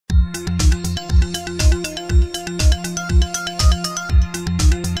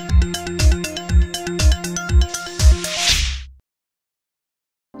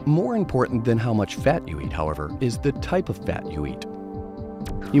important than how much fat you eat, however, is the type of fat you eat.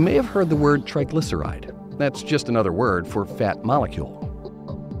 You may have heard the word triglyceride. That's just another word for fat molecule.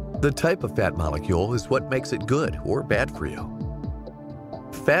 The type of fat molecule is what makes it good or bad for you.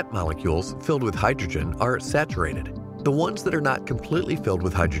 Fat molecules filled with hydrogen are saturated. The ones that are not completely filled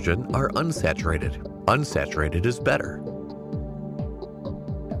with hydrogen are unsaturated. Unsaturated is better.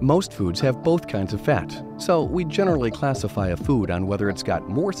 Most foods have both kinds of fat, so we generally classify a food on whether it's got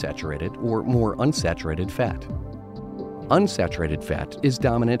more saturated or more unsaturated fat. Unsaturated fat is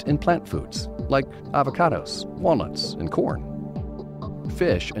dominant in plant foods, like avocados, walnuts, and corn.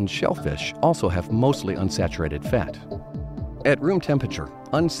 Fish and shellfish also have mostly unsaturated fat. At room temperature,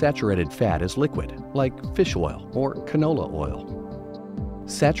 unsaturated fat is liquid, like fish oil or canola oil.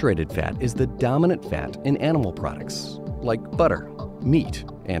 Saturated fat is the dominant fat in animal products, like butter, meat,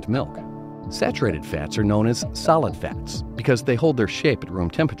 and milk. Saturated fats are known as solid fats because they hold their shape at room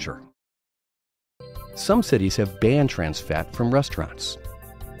temperature. Some cities have banned trans fat from restaurants.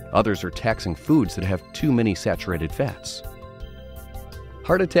 Others are taxing foods that have too many saturated fats.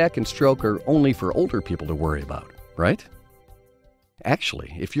 Heart attack and stroke are only for older people to worry about, right?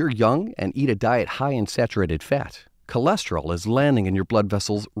 Actually, if you're young and eat a diet high in saturated fat, cholesterol is landing in your blood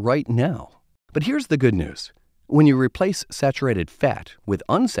vessels right now. But here's the good news. When you replace saturated fat with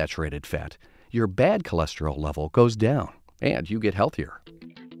unsaturated fat, your bad cholesterol level goes down and you get healthier.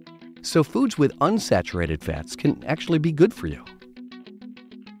 So foods with unsaturated fats can actually be good for you.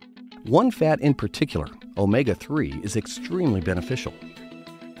 One fat in particular, omega-3, is extremely beneficial.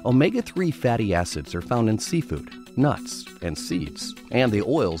 Omega-3 fatty acids are found in seafood, nuts, and seeds, and the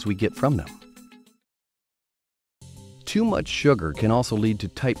oils we get from them. Too much sugar can also lead to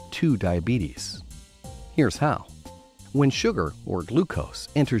type 2 diabetes. Here's how. When sugar, or glucose,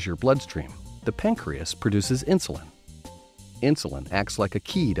 enters your bloodstream, the pancreas produces insulin. Insulin acts like a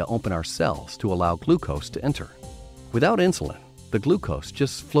key to open our cells to allow glucose to enter. Without insulin, the glucose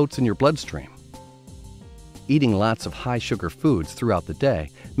just floats in your bloodstream. Eating lots of high-sugar foods throughout the day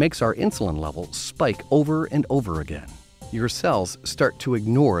makes our insulin level spike over and over again. Your cells start to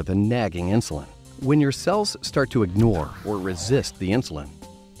ignore the nagging insulin. When your cells start to ignore or resist the insulin,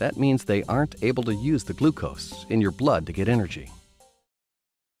 that means they aren't able to use the glucose in your blood to get energy.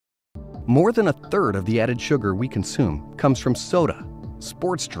 More than a third of the added sugar we consume comes from soda,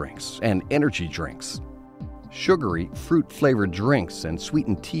 sports drinks, and energy drinks. Sugary, fruit-flavored drinks and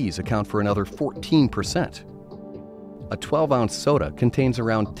sweetened teas account for another 14%. A 12-ounce soda contains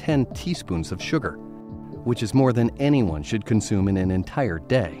around 10 teaspoons of sugar, which is more than anyone should consume in an entire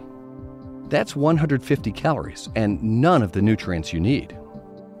day. That's 150 calories and none of the nutrients you need.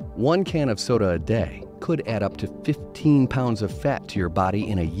 One can of soda a day could add up to 15 pounds of fat to your body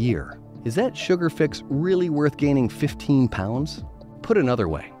in a year. Is that sugar fix really worth gaining 15 pounds? Put another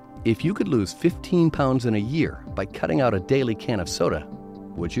way, if you could lose 15 pounds in a year by cutting out a daily can of soda,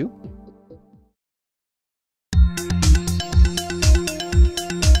 would you?